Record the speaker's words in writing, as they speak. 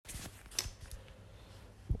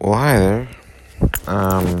Well, hi there.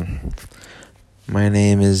 My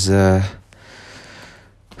name is, who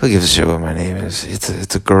gives a shit what my name is?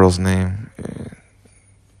 It's a girl's name.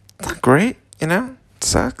 Not great, It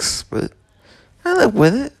sucks, but I live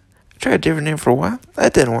with it. I tried a different name for a while.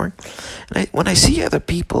 That didn't work. And when I see other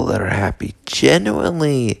people that are happy,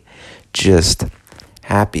 genuinely just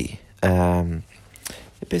happy, it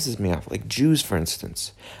pisses me off. Like Jews, for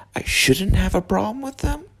instance. I shouldn't have a problem with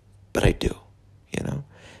them, but I do,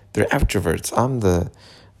 They're extroverts. I'm the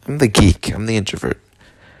geek. I'm the introvert.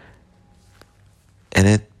 And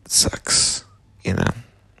it sucks,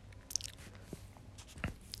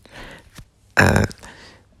 I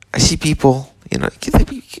see people,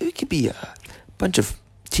 it could be a bunch of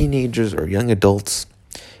teenagers or young adults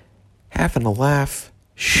having a laugh,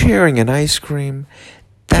 sharing an ice cream.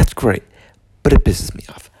 That's great. But it pisses me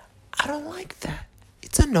off. I don't like that.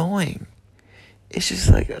 It's annoying. It's just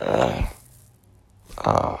like, I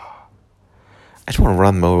just want to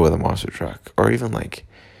run them over with a monster truck. Or even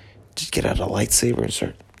just get out a lightsaber and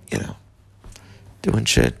start, doing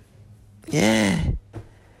shit. Yeah.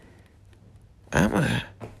 I'm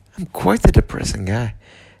quite the depressing guy.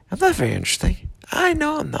 I'm not very interesting. I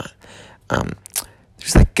know I'm not.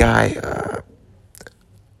 There's that guy,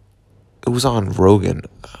 who was on Rogan.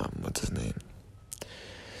 What's his name?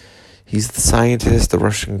 He's the scientist, the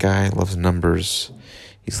Russian guy, loves numbers.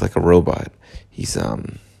 He's like a robot. He's,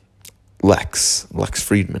 Lex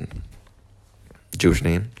Friedman. Jewish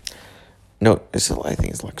name. No, I think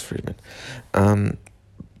it's Lex Friedman.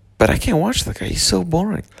 But I can't watch that guy. He's so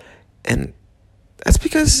boring. And that's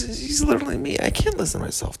because he's literally me. I can't listen to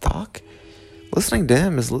myself talk. Listening to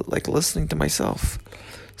him is like listening to myself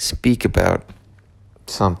speak about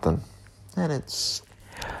something. And it's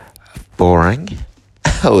boring.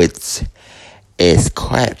 Oh, it's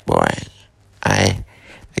quite boring. I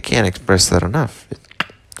can't express that enough.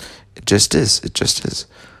 It just is. It just is.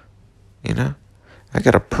 I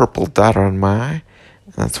got a purple dot on my eye.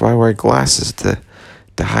 And that's why I wear glasses to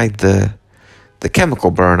hide the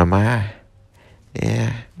chemical burn on my eye.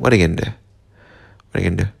 Yeah. What are you gonna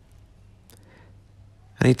do?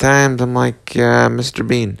 Anytime I'm like Mr.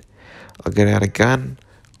 Bean, I'll get out a gun.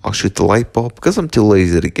 I'll shoot the light bulb because I'm too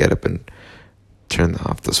lazy to get up and turn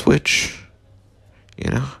off the switch.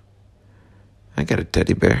 I got a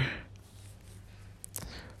teddy bear.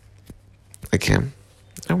 Like him.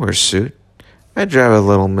 I wear a suit. I drive a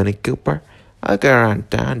little Mini Cooper. I go around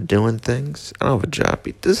town doing things. I don't have a job.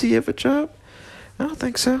 Does he have a job? I don't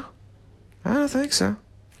think so. Does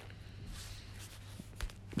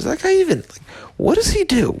that guy even... what does he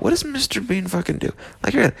do? What does Mr. Bean fucking do?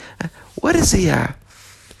 What is he...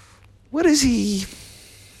 What is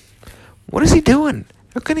he doing?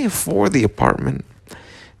 How can he afford the apartment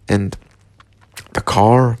and the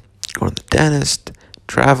car, going to the dentist,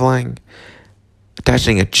 traveling,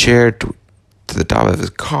 attaching a chair to the top of his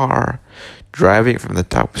car, driving from the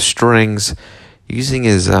top with strings, using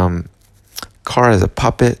his car as a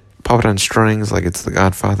puppet on strings like it's the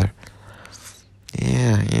Godfather?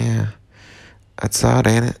 Yeah. That's odd,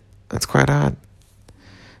 ain't it? That's quite odd.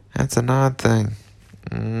 That's an odd thing.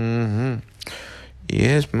 Mm-hmm.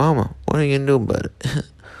 Yes, mama. What are you gonna do about it?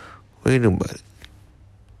 What are you doing about it?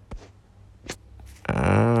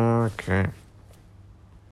 Okay.